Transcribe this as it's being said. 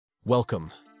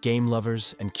Welcome, game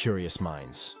lovers and curious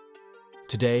minds.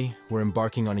 Today, we're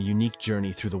embarking on a unique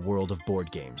journey through the world of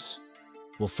board games.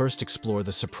 We'll first explore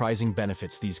the surprising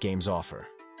benefits these games offer,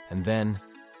 and then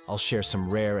I'll share some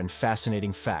rare and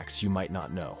fascinating facts you might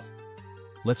not know.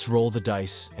 Let's roll the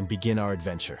dice and begin our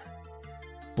adventure.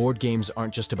 Board games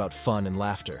aren't just about fun and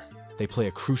laughter. They play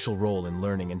a crucial role in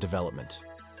learning and development.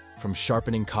 From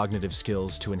sharpening cognitive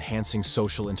skills to enhancing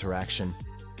social interaction,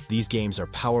 these games are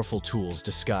powerful tools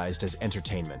disguised as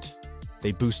entertainment.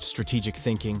 They boost strategic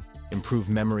thinking, improve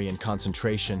memory and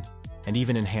concentration, and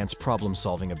even enhance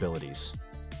problem-solving abilities.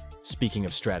 Speaking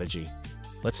of strategy,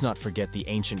 let's not forget the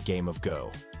ancient game of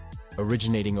Go.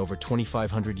 Originating over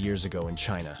 2,500 years ago in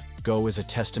China, Go is a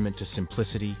testament to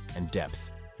simplicity and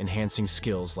depth, enhancing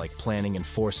skills like planning and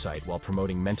foresight while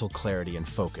promoting mental clarity and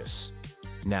focus.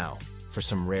 Now, for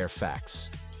some rare facts.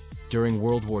 During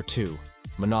World War II,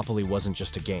 Monopoly wasn't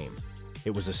just a game,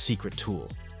 it was a secret tool.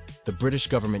 The British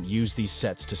government used these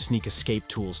sets to sneak escape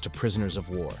tools to prisoners of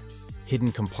war.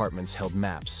 Hidden compartments held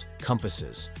maps,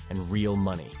 compasses, and real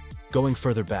money. Going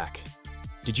further back,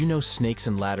 did you know snakes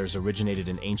and ladders originated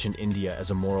in ancient India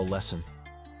as a moral lesson?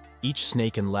 Each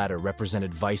snake and ladder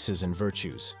represented vices and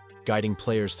virtues, guiding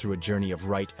players through a journey of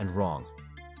right and wrong.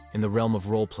 In the realm of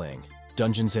role-playing,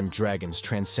 Dungeons & Dragons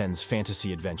transcends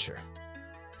fantasy adventure.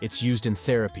 It's used in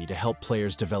therapy to help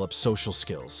players develop social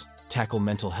skills, tackle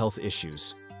mental health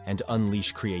issues, and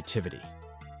unleash creativity.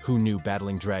 Who knew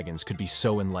battling dragons could be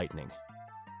so enlightening?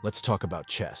 Let's talk about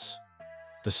chess.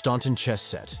 The Staunton chess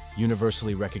set,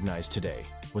 universally recognized today,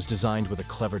 was designed with a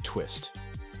clever twist.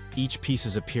 Each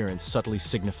piece's appearance subtly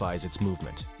signifies its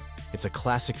movement. It's a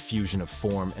classic fusion of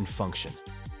form and function.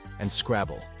 And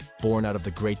Scrabble, born out of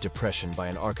the Great Depression by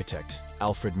an architect,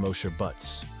 Alfred Mosher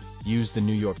Butz, used the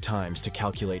New York Times to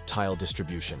calculate tile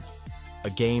distribution. A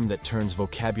game that turns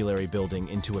vocabulary building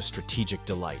into a strategic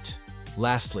delight.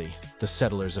 Lastly, the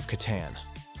Settlers of Catan.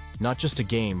 Not just a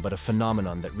game, but a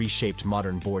phenomenon that reshaped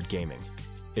modern board gaming.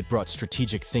 It brought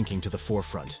strategic thinking to the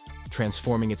forefront,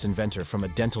 transforming its inventor from a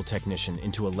dental technician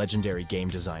into a legendary game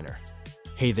designer.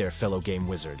 Hey there, fellow game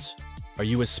wizards. Are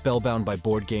you as spellbound by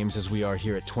board games as we are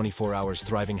here at 24 Hours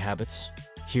Thriving Habits?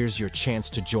 Here's your chance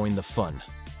to join the fun.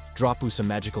 Drop us a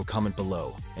magical comment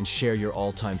below and share your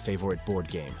all-time favorite board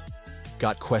game.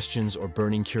 Got questions or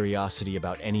burning curiosity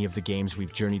about any of the games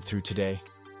we've journeyed through today?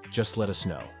 Just let us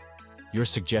know. Your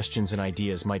suggestions and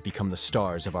ideas might become the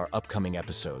stars of our upcoming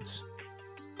episodes.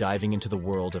 Diving into the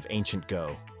world of ancient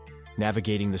Go,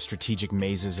 navigating the strategic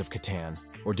mazes of Catan,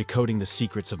 or decoding the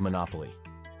secrets of Monopoly.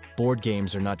 Board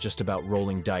games are not just about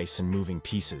rolling dice and moving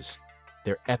pieces.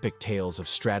 They're epic tales of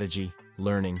strategy,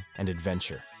 learning, and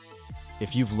adventure.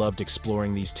 If you've loved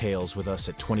exploring these tales with us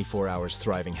at 24 Hours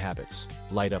Thriving Habits,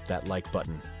 light up that like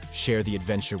button, share the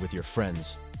adventure with your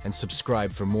friends, and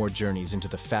subscribe for more journeys into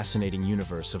the fascinating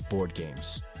universe of board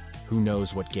games. Who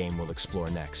knows what game we'll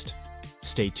explore next?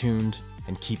 Stay tuned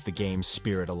and keep the game's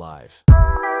spirit alive.